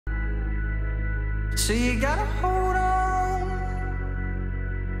So you gotta hold on.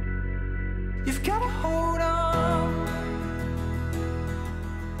 You've gotta hold on.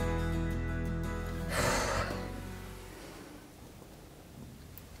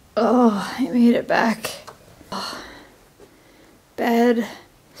 Oh, I made it back. Oh. Bed.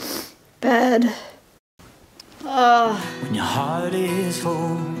 Bed. Oh. When your heart is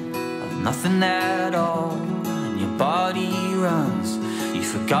full of nothing at all, and your body runs, you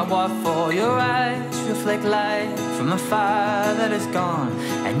forgot what for. Your eyes reflect light from a fire that is gone,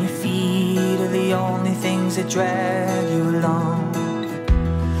 and your feet are the only things that drag you along.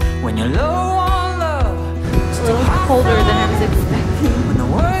 When you're low on love, It's a little colder than I was expecting. when the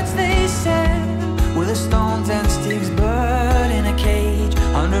words they said were the stones and sticks buried in a cage,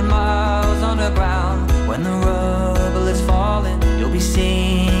 100 miles underground. When the rubble is falling, you'll be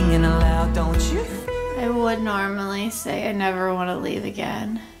singing aloud, don't you? I would normally say I never want to leave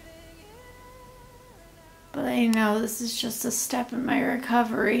again. But I know this is just a step in my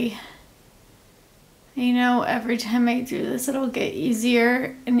recovery. I know every time I do this, it'll get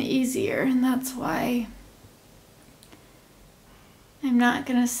easier and easier, and that's why I'm not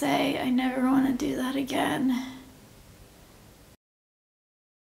gonna say I never want to do that again.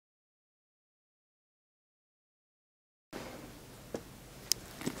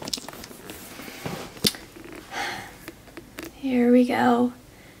 Here we go.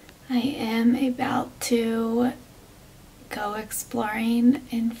 I am about to go exploring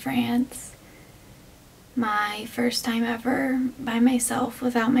in France. My first time ever by myself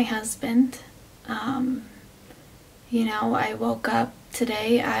without my husband. You know, I woke up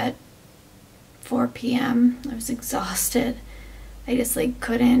today at 4 p.m. I was exhausted. I just like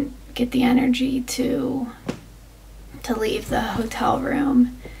couldn't get the energy to leave the hotel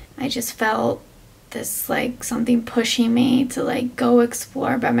room. I just felt this like something pushing me to like go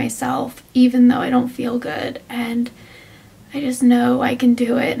explore by myself, even though I don't feel good, and I just know I can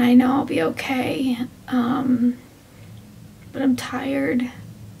do it and I know I'll be okay. But I'm tired,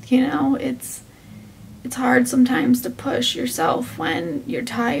 you know. It's hard sometimes to push yourself when you're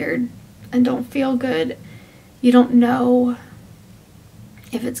tired and don't feel good. You don't know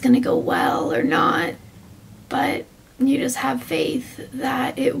if it's gonna go well or not, but you just have faith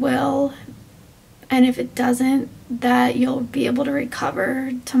that it will. And if it doesn't, that you'll be able to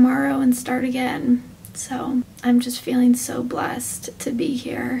recover tomorrow and start again. So I'm just feeling so blessed to be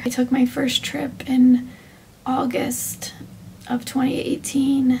here. I took my first trip in August of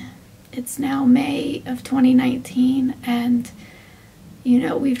 2018. It's now May of 2019, and you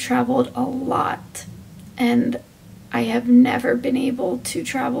know, we've traveled a lot, and I have never been able to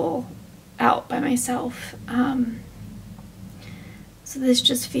travel out by myself. So this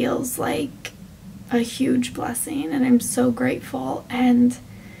just feels like a huge blessing, and I'm so grateful, and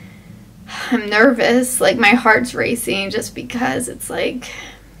I'm nervous, like my heart's racing, just because it's like,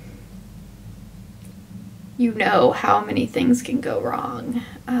 you know how many things can go wrong,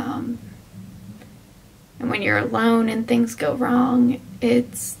 and when you're alone and things go wrong,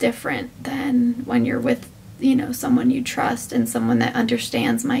 it's different than when you're with, you know, someone you trust and someone that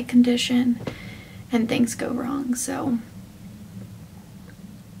understands my condition and things go wrong. So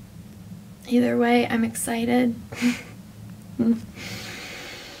either way, I'm excited.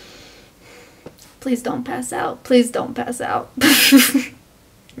 Please don't pass out. Please don't pass out.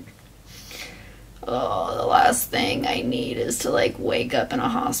 Oh, the last thing I need is to like wake up in a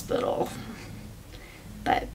hospital.